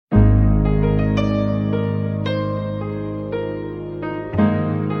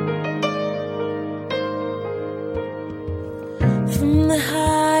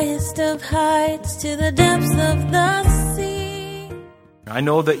revealed heights to the depths of the sea. I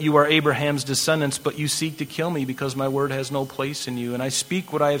know that you are Abraham's descendants, but you seek to kill me because my word has no place in you. And I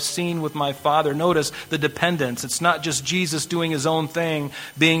speak what I have seen with my Father. Notice the dependence. It's not just Jesus doing his own thing,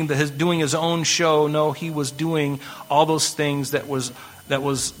 doing his own show. No, he was doing all those things that was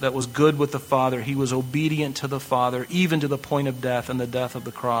good with the Father. He was obedient to the Father, even to the point of death and the death of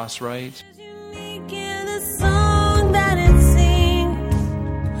the cross, right? Unique in a song that it sings,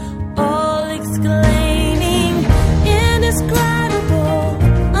 all exclaiming, indescribable,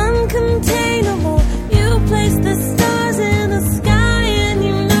 uncontainable. You place the stars in the sky and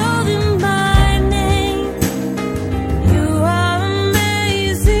you know them by name. You are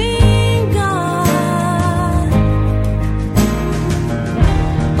amazing, God.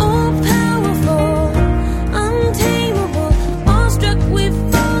 All powerful, untamable, awestruck we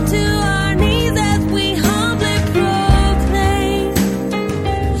fall to our knees as we humbly proclaim.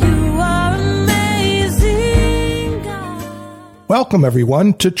 You are amazing, God. Welcome,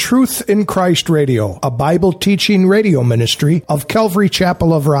 everyone, to Truth in Christ Radio, a Bible teaching radio ministry of Calvary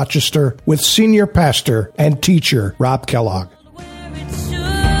Chapel of Rochester with senior pastor and teacher Rob Kellogg. Where it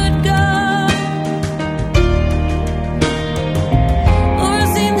should go.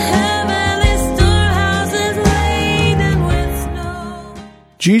 Ours in heavenly storehouses laden with snow.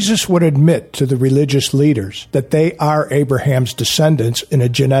 Jesus would admit to the religious leaders that they are Abraham's descendants in a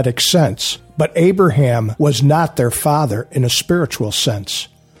genetic sense, but Abraham was not their father in a spiritual sense.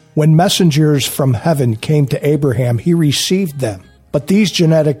 When messengers from heaven came to Abraham, he received them. But these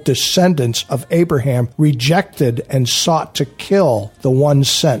genetic descendants of Abraham rejected and sought to kill the one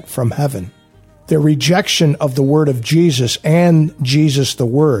sent from heaven. Their rejection of the word of Jesus and Jesus the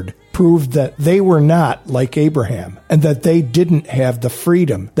Word proved that they were not like Abraham and that they didn't have the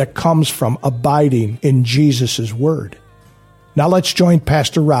freedom that comes from abiding in Jesus' word. Now let's join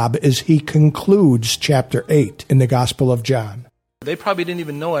Pastor Rob as he concludes chapter 8 in the Gospel of John. They probably didn't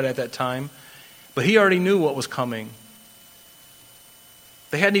even know it at that time, but he already knew what was coming.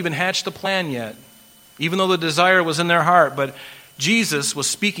 They hadn't even hatched the plan yet, even though the desire was in their heart. But Jesus was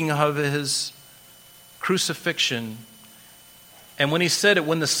speaking of his crucifixion. And when he said it,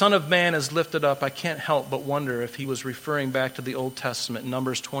 when the Son of Man is lifted up, I can't help but wonder if he was referring back to the Old Testament,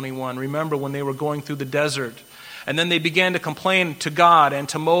 Numbers 21. Remember when they were going through the desert, and then they began to complain to God and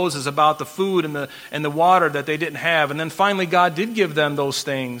to Moses about the food and the water that they didn't have. And then finally God did give them those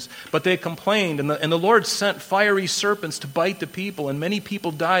things, but they complained. And the Lord sent fiery serpents to bite the people, and many people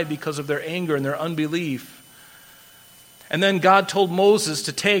died because of their anger and their unbelief. And then God told Moses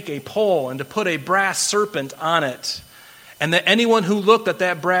to take a pole and to put a brass serpent on it, and that anyone who looked at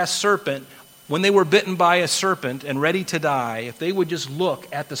that brass serpent, when they were bitten by a serpent and ready to die, if they would just look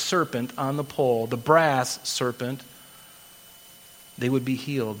at the serpent on the pole, the brass serpent, they would be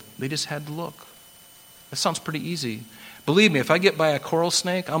healed. They just had to look. That sounds pretty easy. Believe me, if I get by a coral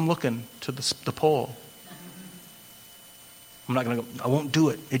snake, I'm looking to the pole. I'm not going to go, I won't do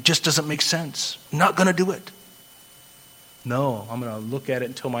it. It just doesn't make sense. I'm not going to do it. No, I'm going to look at it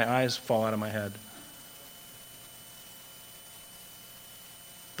until my eyes fall out of my head.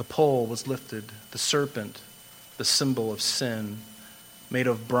 The pole was lifted, the serpent, the symbol of sin, made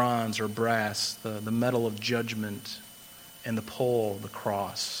of bronze or brass, the metal of judgment, and the pole, the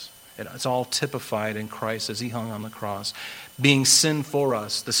cross. It's all typified in Christ as he hung on the cross, being sin for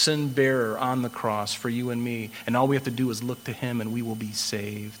us, the sin bearer on the cross for you and me. And all we have to do is look to him and we will be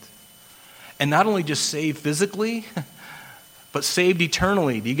saved. And not only just saved physically, but saved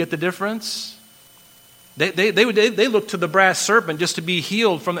eternally. Do you get the difference? They look to the brass serpent just to be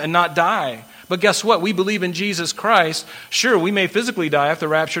healed from and not die. But guess what? We believe in Jesus Christ. Sure, we may physically die if the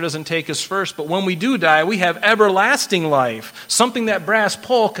rapture doesn't take us first, but when we do die, we have everlasting life, something that brass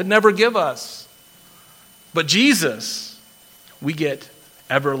pole could never give us. But Jesus, we get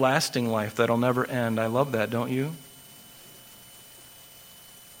everlasting life that'll never end. I love that, don't you?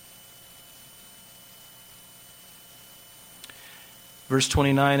 Verse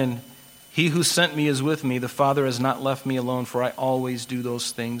 29, and he who sent me is with me. The Father has not left me alone, for I always do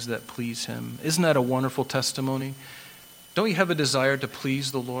those things that please him. Isn't that a wonderful testimony? Don't you have a desire to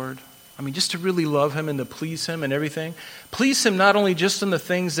please the Lord? I mean, just to really love him and to please him and everything. Please him not only just in the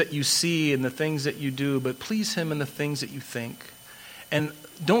things that you see and the things that you do, but please him in the things that you think. And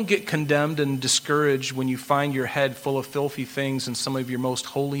don't get condemned and discouraged when you find your head full of filthy things in some of your most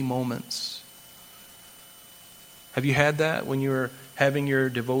holy moments. Have you had that when you were having your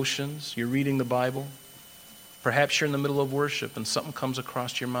devotions, you're reading the Bible? Perhaps you're in the middle of worship and something comes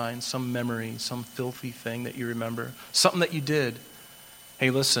across your mind, some memory, some filthy thing that you remember, something that you did. Hey,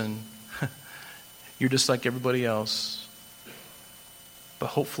 listen, you're just like everybody else. But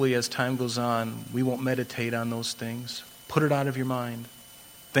hopefully as time goes on, we won't meditate on those things. Put it out of your mind.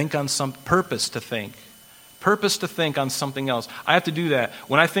 Think on some purpose to think. Purpose to think on something else. I have to do that.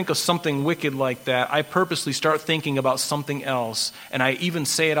 When I think of something wicked like that, I purposely start thinking about something else. And I even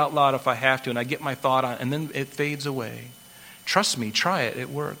say it out loud if I have to. And I get my thought on it. And then it fades away. Trust me. Try it. It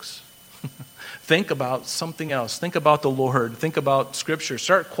works. Think about something else. Think about the Lord. Think about Scripture.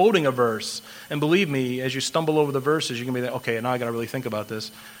 Start quoting a verse. And believe me, as you stumble over the verses, you're going to be like, okay, now I got to really think about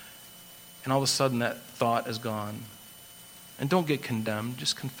this. And all of a sudden that thought is gone. And don't get condemned.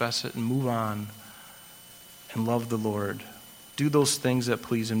 Just confess it and move on. And love the Lord. Do those things that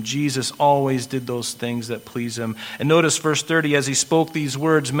please Him. Jesus always did those things that please Him. And notice verse 30, as He spoke these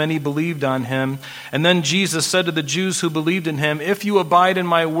words, many believed on Him. And then Jesus said to the Jews who believed in Him, if you abide in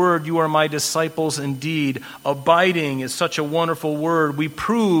my word, you are my disciples indeed. Abiding is such a wonderful word. We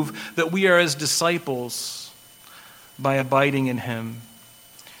prove that we are His disciples by abiding in Him.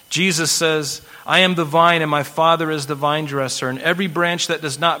 Jesus says, I am the vine and my Father is the vine dresser. And every branch that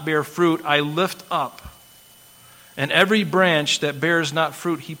does not bear fruit, I lift up. And every branch that bears not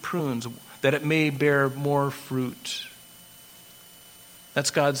fruit, He prunes, that it may bear more fruit.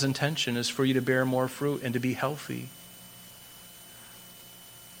 That's God's intention, is for you to bear more fruit and to be healthy.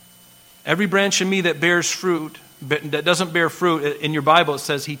 Every branch in me that bears fruit, that doesn't bear fruit, in your Bible it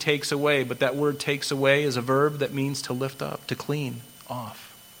says He takes away, but that word takes away is a verb that means to lift up, to clean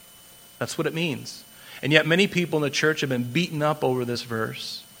off. That's what it means. And yet many people in the church have been beaten up over this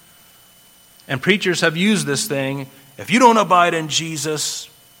verse. And preachers have used this thing. If you don't abide in Jesus,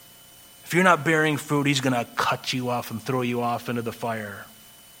 if you're not bearing fruit, He's going to cut you off and throw you off into the fire.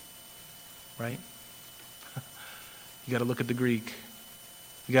 Right? You got to look at the Greek.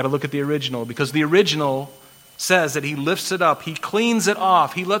 You got to look at the original, because the original says that He lifts it up. He cleans it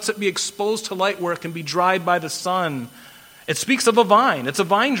off. He lets it be exposed to light where it can be dried by the sun. It speaks of a vine. It's a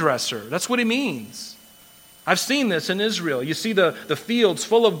vine dresser. That's what He means. I've seen this in Israel. You see the fields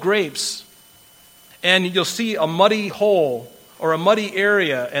full of grapes. And you'll see a muddy hole or a muddy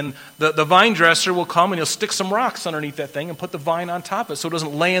area, and the vine dresser will come and he'll stick some rocks underneath that thing and put the vine on top of it so it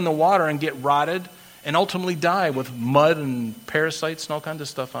doesn't lay in the water and get rotted and ultimately die with mud and parasites and all kinds of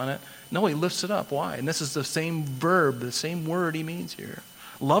stuff on it. No, He lifts it up. Why? And this is the same verb, the same word He means here.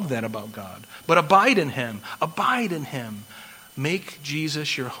 Love that about God. But abide in Him. Abide in Him. Make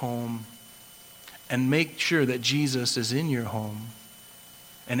Jesus your home, and make sure that Jesus is in your home.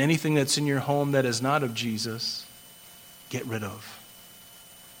 And anything that's in your home that is not of Jesus, get rid of.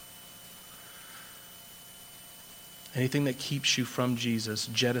 Anything that keeps you from Jesus,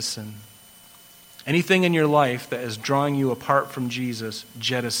 jettison. Anything in your life that is drawing you apart from Jesus,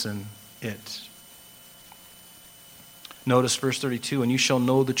 jettison it. Notice verse 32, and you shall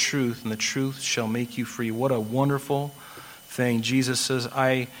know the truth, and the truth shall make you free. What a wonderful thing. Jesus says,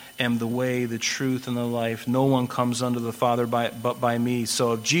 I am the way, the truth, and the life. No one comes unto the Father but by me.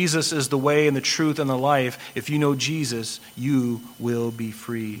 So if Jesus is the way and the truth and the life, if you know Jesus, you will be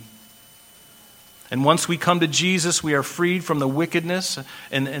free. And once we come to Jesus, we are freed from the wickedness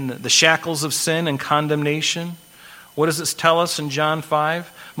and the shackles of sin and condemnation. What does this tell us in John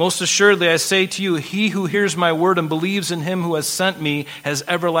 5? Most assuredly, I say to you, he who hears my word and believes in Him who has sent me has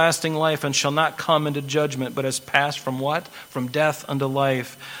everlasting life and shall not come into judgment, but has passed from what? From death unto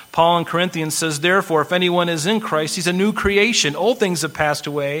life. Paul in Corinthians says, therefore, if anyone is in Christ, he's a new creation. Old things have passed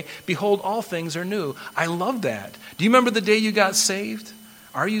away. Behold, all things are new. I love that. Do you remember the day you got saved?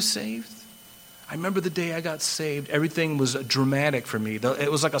 Are you saved? I remember the day I got saved. Everything was dramatic for me.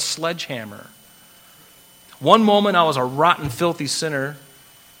 It was like a sledgehammer. One moment I was a rotten, filthy sinner,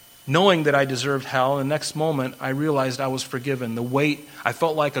 knowing that I deserved hell. And the next moment I realized I was forgiven. The weight, I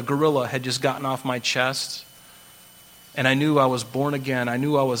felt like a gorilla had just gotten off my chest. And I knew I was born again. I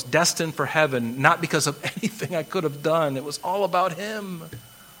knew I was destined for heaven, not because of anything I could have done. It was all about Him.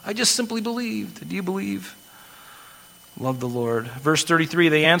 I just simply believed. Do you believe? Love the Lord. Verse 33,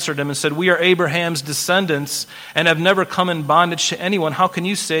 they answered Him and said, we are Abraham's descendants and have never come in bondage to anyone. How can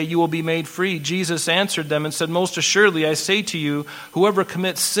you say you will be made free? Jesus answered them and said, most assuredly, I say to you, whoever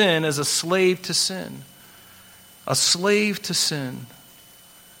commits sin is a slave to sin. A slave to sin.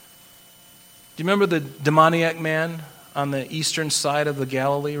 Do you remember the demoniac man on the eastern side of the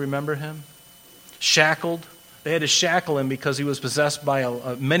Galilee? Remember him? Shackled. They had to shackle him because he was possessed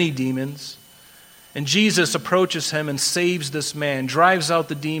by many demons. And Jesus approaches him and saves this man, drives out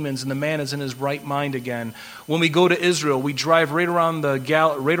the demons, and the man is in his right mind again. When we go to Israel, we drive right around the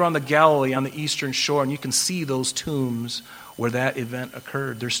Galilee on the eastern shore, and you can see those tombs where that event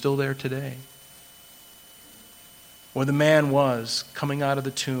occurred. They're still there today. Where the man was coming out of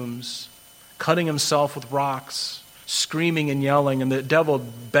the tombs, cutting himself with rocks, screaming and yelling, and the devil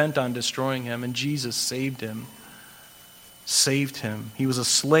bent on destroying him, and Jesus saved him. Saved him. He was a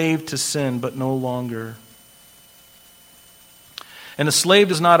slave to sin, but no longer. And a slave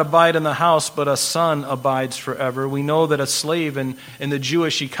does not abide in the house, but a son abides forever. We know that a slave in the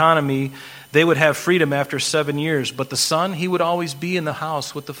Jewish economy, they would have freedom after 7 years. But the son, he would always be in the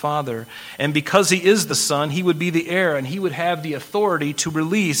house with the father. And because he is the son, he would be the heir, and he would have the authority to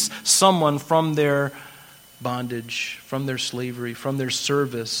release someone from their bondage, from their slavery, from their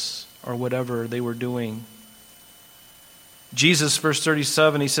service, or whatever they were doing. Jesus, verse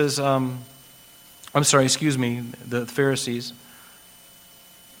 37, he says, the Pharisees.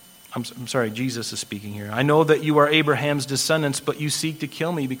 I'm sorry, Jesus is speaking here. I know that you are Abraham's descendants, but you seek to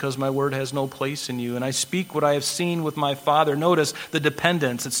kill me because my word has no place in you. And I speak what I have seen with my Father. Notice the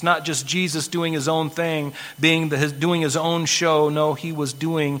dependence. It's not just Jesus doing his own thing, doing his own show. No, he was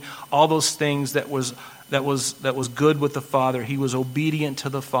doing all those things that was good with the Father. He was obedient to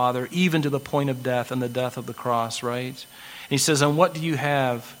the Father, even to the point of death and the death of the cross, right? And he says, and what do you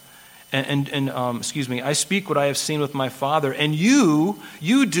have? I speak what I have seen with my Father, and you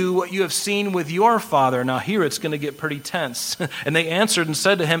do what you have seen with your father. Now here it's going to get pretty tense. And they answered and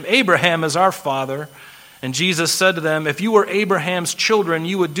said to him, Abraham is our father. And Jesus said to them, if you were Abraham's children,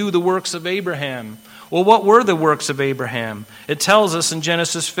 you would do the works of Abraham. Well, what were the works of Abraham? It tells us in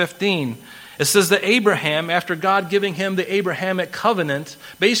Genesis 15. It says that Abraham, after God giving him the Abrahamic covenant,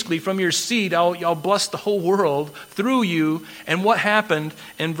 basically from your seed, I'll bless the whole world through you. And what happened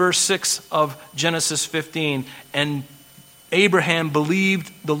in verse 6 of Genesis 15? And Abraham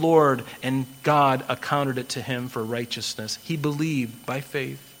believed the Lord, and God accounted it to him for righteousness. He believed by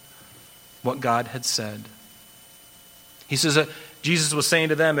faith what God had said. He says that Jesus was saying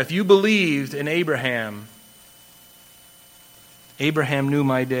to them, if you believed in Abraham, Abraham knew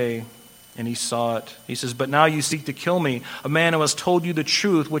my day. And he saw it. He says, but now you seek to kill me, a man who has told you the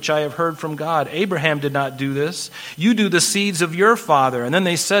truth, which I have heard from God. Abraham did not do this. You do the seeds of your father. And then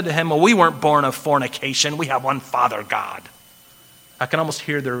they said to him, well, we weren't born of fornication. We have one Father, God. I can almost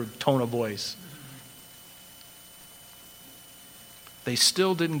hear their tone of voice. They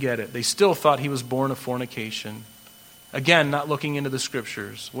still didn't get it. They still thought he was born of fornication. Again, not looking into the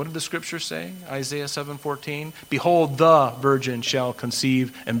Scriptures. What did the Scriptures say? Isaiah 7:14. Behold, the virgin shall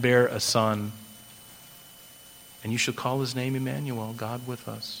conceive and bear a son. And you shall call his name Emmanuel, God with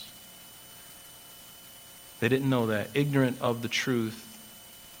us. They didn't know that, ignorant of the truth.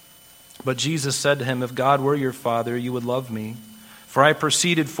 But Jesus said to him, if God were your Father, you would love me. For I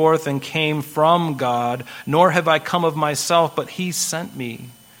proceeded forth and came from God, nor have I come of myself, but he sent me.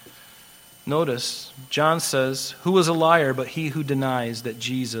 Notice, John says, who is a liar but he who denies that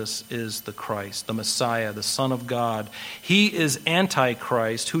Jesus is the Christ, the Messiah, the Son of God? He is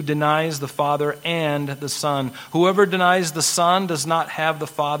Antichrist, who denies the Father and the Son. Whoever denies the Son does not have the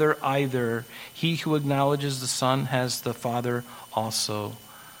Father either. He who acknowledges the Son has the Father also.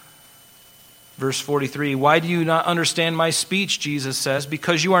 Verse 43, why do you not understand my speech, Jesus says?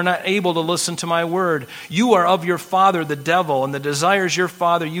 Because you are not able to listen to my word. You are of your father, the devil, and the desires your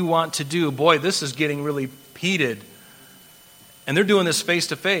father you want to do. Boy, this is getting really heated. And they're doing this face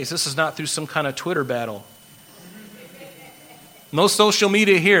to face. This is not through some kind of Twitter battle. No social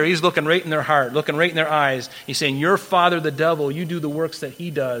media here. He's looking right in their heart, looking right in their eyes. He's saying, your father, the devil, you do the works that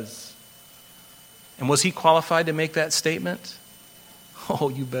he does. And was he qualified to make that statement? Oh,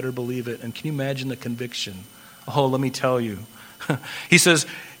 you better believe it. And can you imagine the conviction? Oh, let me tell you. He says,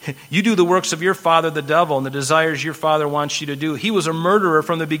 you do the works of your father, the devil, and the desires your father wants you to do. He was a murderer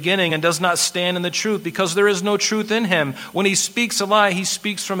from the beginning and does not stand in the truth because there is no truth in him. When he speaks a lie, he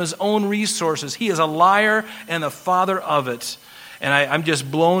speaks from his own resources. He is a liar and the father of it. And I'm just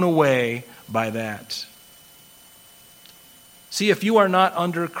blown away by that. See, if you are not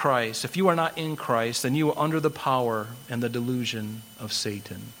under Christ, if you are not in Christ, then you are under the power and the delusion of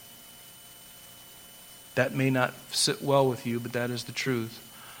Satan. That may not sit well with you, but that is the truth.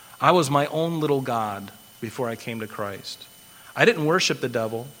 I was my own little God before I came to Christ. I didn't worship the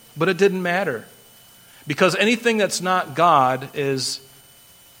devil, but it didn't matter. Because anything that's not God is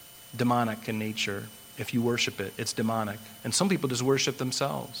demonic in nature. If you worship it, it's demonic. And some people just worship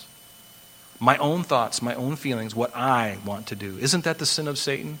themselves. My own thoughts, my own feelings, what I want to do. Isn't that the sin of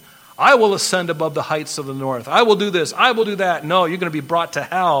Satan? I will ascend above the heights of the north. I will do this. I will do that. No, you're going to be brought to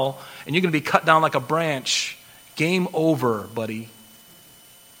hell, and you're going to be cut down like a branch. Game over, buddy.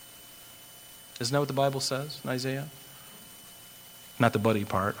 Isn't that what the Bible says in Isaiah? Not the buddy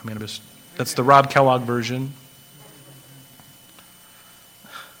part. That's the Rob Kellogg version.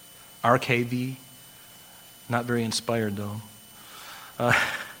 RKV. Not very inspired, though.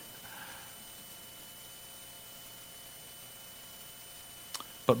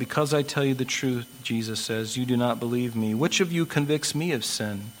 But because I tell you the truth, Jesus says, you do not believe me. Which of you convicts me of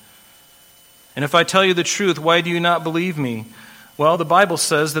sin? And if I tell you the truth, why do you not believe me? Well, the Bible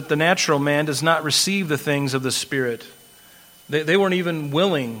says that the natural man does not receive the things of the Spirit. They weren't even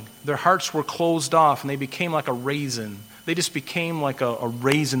willing. Their hearts were closed off, and they became like a raisin. They just became like a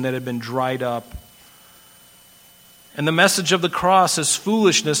raisin that had been dried up. And the message of the cross is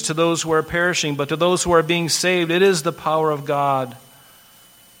foolishness to those who are perishing, but to those who are being saved, it is the power of God.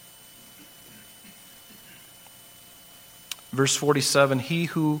 Verse 47, he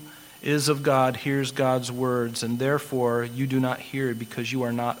who is of God hears God's words, and therefore you do not hear because you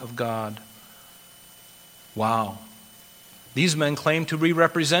are not of God. Wow. These men claim to be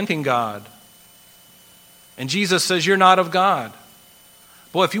representing God. And Jesus says, you're not of God.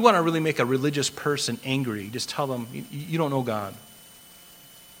 Boy, if you want to really make a religious person angry, just tell them, you don't know God.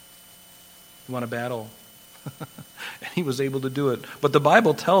 You want to battle? And he was able to do it. But the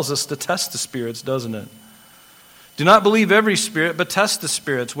Bible tells us to test the spirits, doesn't it? Do not believe every spirit, but test the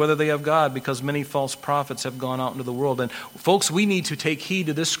spirits, whether they have God, because many false prophets have gone out into the world. And folks, we need to take heed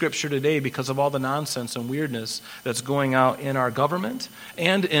to this scripture today because of all the nonsense and weirdness that's going out in our government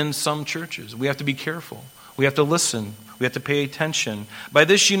and in some churches. We have to be careful. We have to listen. We have to pay attention. By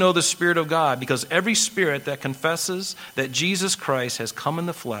this you know the Spirit of God, because every spirit that confesses that Jesus Christ has come in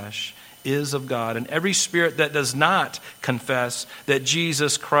the flesh is of God. And every spirit that does not confess that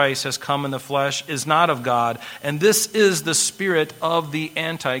Jesus Christ has come in the flesh is not of God. And this is the spirit of the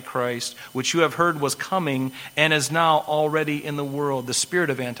Antichrist, which you have heard was coming and is now already in the world. The spirit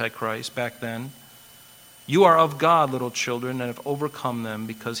of Antichrist back then. You are of God, little children, and have overcome them,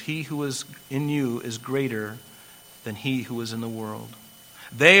 because he who is in you is greater than he who is in the world.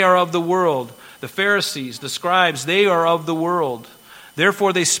 They are of the world. The Pharisees, the scribes, they are of the world.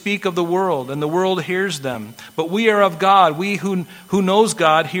 Therefore they speak of the world, and the world hears them. But we are of God. We who knows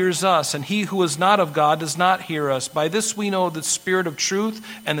God hears us, and he who is not of God does not hear us. By this we know the spirit of truth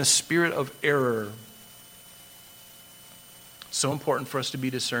and the spirit of error. So important for us to be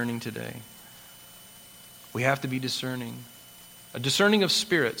discerning today. We have to be discerning. A discerning of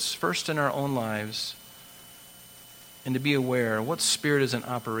spirits, first in our own lives, and to be aware what spirit is in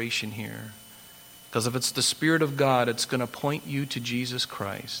operation here. Because if it's the Spirit of God, it's going to point you to Jesus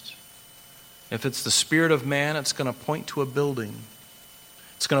Christ. If it's the spirit of man, it's going to point to a building.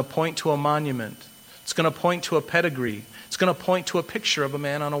 It's going to point to a monument. It's going to point to a pedigree. It's going to point to a picture of a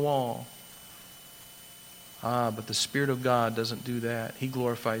man on a wall. But the Spirit of God doesn't do that. He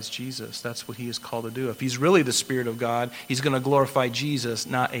glorifies Jesus. That's what he is called to do. If he's really the Spirit of God, he's going to glorify Jesus,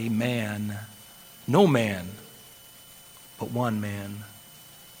 not a man. No man, but one man,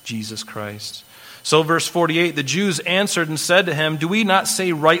 Jesus Christ. So verse 48, the Jews answered and said to him, do we not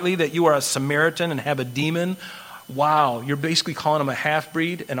say rightly that you are a Samaritan and have a demon? Wow, you're basically calling him a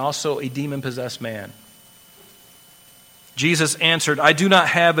half-breed and also a demon-possessed man. Jesus answered, I do not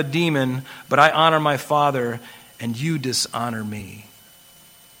have a demon, but I honor my Father, and you dishonor me.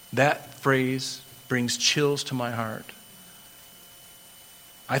 That phrase brings chills to my heart.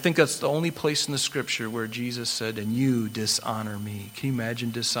 I think that's the only place in the Scripture where Jesus said, and you dishonor me. Can you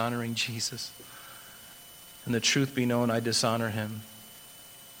imagine dishonoring Jesus? And the truth be known, I dishonor him.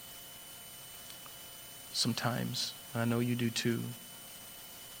 Sometimes. I know you do too.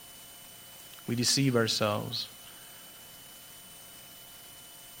 We deceive ourselves.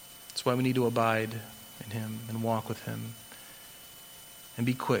 That's why we need to abide in him and walk with him. And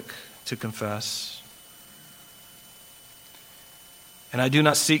be quick to confess. And I do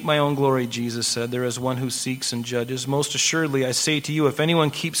not seek my own glory, Jesus said. There is one who seeks and judges. Most assuredly, I say to you, if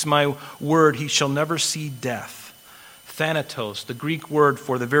anyone keeps my word, he shall never see death. Thanatos, the Greek word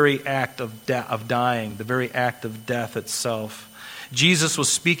for the very act of dying, the very act of death itself. Jesus was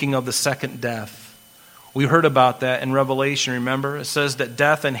speaking of the second death. We heard about that in Revelation, remember? It says that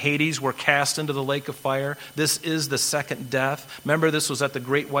death and Hades were cast into the lake of fire. This is the second death. Remember, this was at the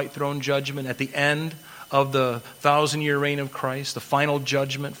great white throne judgment at the end of the 1,000-year reign of Christ, the final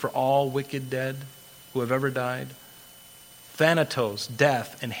judgment for all wicked dead who have ever died. Thanatos,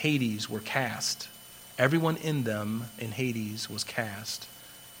 death, and Hades were cast. Everyone in them in Hades was cast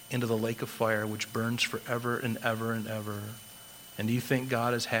into the lake of fire, which burns forever and ever and ever. And do you think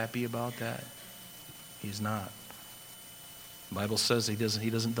God is happy about that? He's not. The Bible says he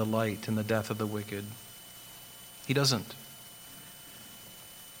doesn't delight in the death of the wicked. He doesn't.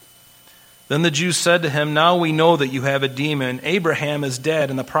 Then the Jews said to him, now we know that you have a demon. Abraham is dead,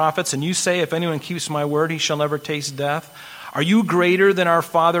 and the prophets, and you say, if anyone keeps my word, he shall never taste death. Are you greater than our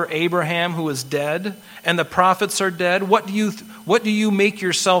father Abraham, who is dead, and the prophets are dead? What do you make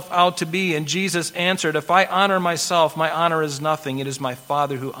yourself out to be?" And Jesus answered, "If I honor myself, my honor is nothing. It is my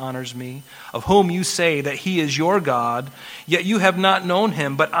Father who honors me, of whom you say that he is your God. Yet you have not known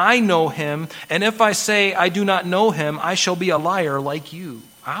him, but I know him. And if I say I do not know him, I shall be a liar like you."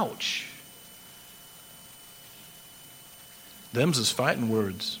 Ouch. Them's is fighting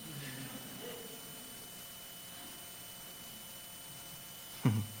words.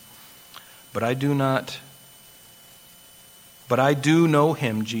 But I do know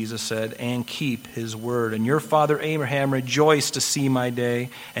him, Jesus said, and keep his word. And your father Abraham rejoiced to see my day,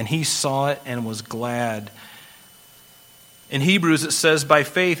 and he saw it and was glad. In Hebrews it says, by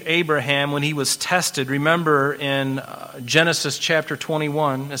faith Abraham, when he was tested, remember in Genesis chapter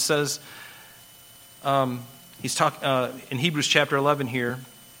 21, it says, he's talking in Hebrews chapter 11 here,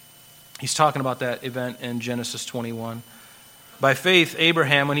 he's talking about that event in Genesis 21. By faith,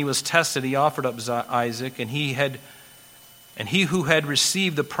 Abraham, when he was tested, he offered up Isaac, and he who had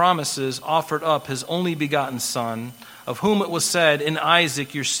received the promises offered up his only begotten son, of whom it was said, "In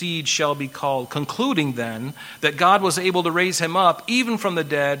Isaac your seed shall be called," concluding then that God was able to raise him up even from the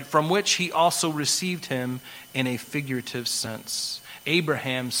dead, from which he also received him in a figurative sense.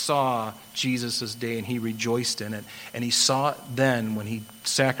 Abraham saw Jesus' day, and he rejoiced in it. And he saw it then when he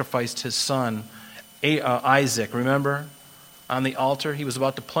sacrificed his son, Isaac, remember? On the altar, he was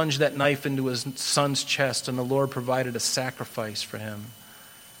about to plunge that knife into his son's chest, and the Lord provided a sacrifice for him.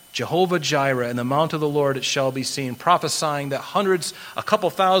 Jehovah Jireh, in the mount of the Lord it shall be seen, prophesying that a couple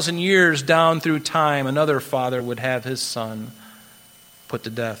thousand years down through time, another father would have his son put to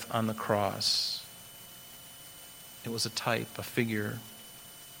death on the cross. It was a type, a figure.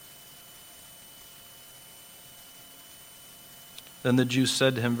 Then the Jews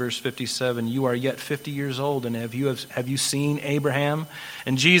said to him, verse 57, "You are yet 50 years old, and have you seen Abraham?"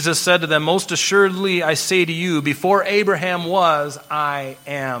 And Jesus said to them, "Most assuredly I say to you, before Abraham was, I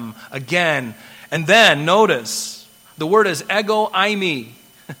am." Again. And then, notice, the word is ego eimi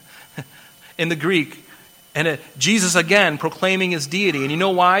in the Greek. And Jesus again proclaiming his deity. And you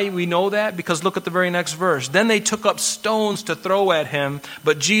know why we know that? Because look at the very next verse. "Then they took up stones to throw at him,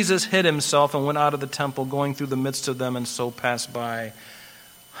 but Jesus hid himself and went out of the temple, going through the midst of them, and so passed by."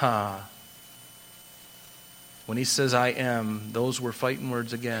 When he says, "I am," those were fighting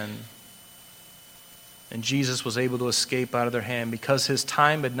words again. And Jesus was able to escape out of their hand because his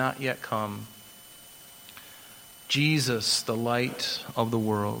time had not yet come. Jesus, the light of the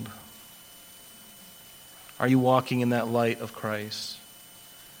world. Are you walking in that light of Christ?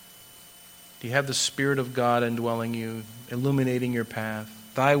 Do you have the Spirit of God indwelling you, illuminating your path?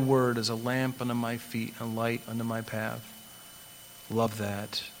 "Thy word is a lamp unto my feet and a light unto my path." Love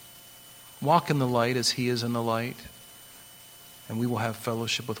that. Walk in the light as he is in the light, and we will have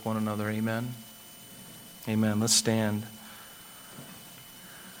fellowship with one another. Amen? Amen. Let's stand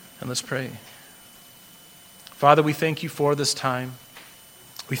and let's pray. Father, we thank you for this time.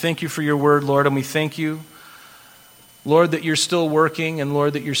 We thank you for your word, Lord, and we thank you, Lord, that you're still working, and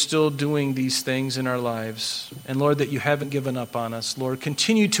Lord, that you're still doing these things in our lives. And Lord, that you haven't given up on us. Lord,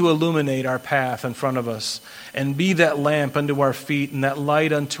 continue to illuminate our path in front of us and be that lamp unto our feet and that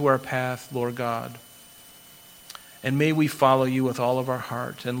light unto our path, Lord God. And may we follow you with all of our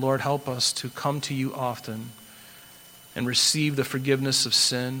heart. And Lord, help us to come to you often and receive the forgiveness of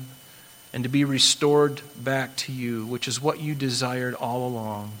sin and to be restored back to you, which is what you desired all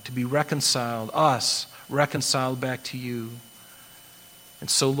along, to be reconciled, us reconciled back to you. And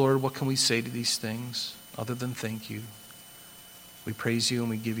so, Lord, what can we say to these things other than thank you? We praise you and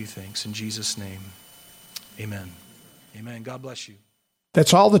we give you thanks. In Jesus' name, amen. Amen. God bless you.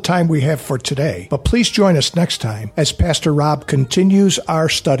 That's all the time we have for today, but please join us next time as Pastor Rob continues our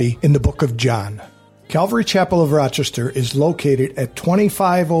study in the book of John. Calvary Chapel of Rochester is located at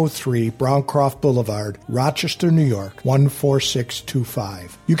 2503 Browncroft Boulevard, Rochester, New York,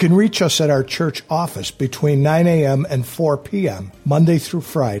 14625. You can reach us at our church office between 9 a.m. and 4 p.m., Monday through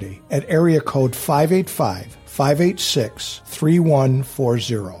Friday, at area code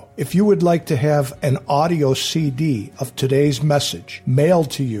 585-586-3140. If you would like to have an audio CD of today's message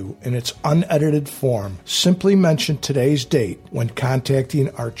mailed to you in its unedited form, simply mention today's date when contacting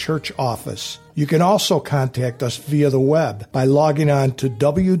our church office. You can also contact us via the web by logging on to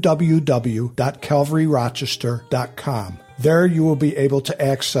www.calvaryrochester.com. There you will be able to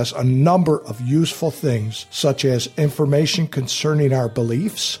access a number of useful things, such as information concerning our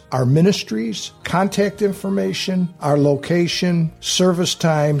beliefs, our ministries, contact information, our location, service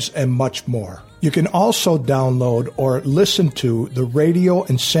times, and much more. You can also download or listen to the radio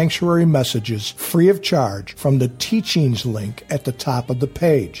and sanctuary messages free of charge from the teachings link at the top of the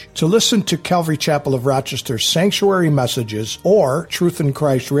page. To listen to Calvary Chapel of Rochester's sanctuary messages or Truth in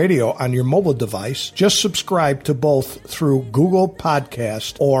Christ Radio on your mobile device, just subscribe to both through Google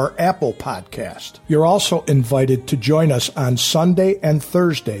Podcast or Apple Podcast. You're also invited to join us on Sunday and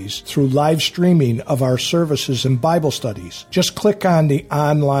Thursdays through live streaming of our services and Bible studies. Just click on the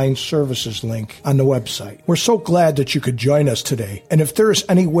online services link on the website. We're so glad that you could join us today. And if there is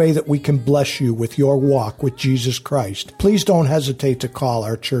any way that we can bless you with your walk with Jesus Christ, please don't hesitate to call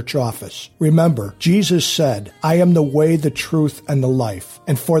our church office. Remember, Jesus said, "I am the way, the truth, and the life.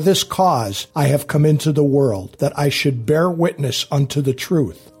 And for this cause I have come into the world, that I should bear witness unto the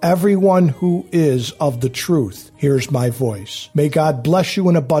truth. Everyone who is of the truth hears my voice." May God bless you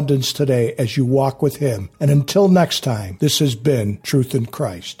in abundance today as you walk with Him. And until next time, this has been Truth in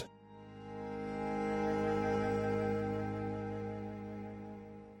Christ.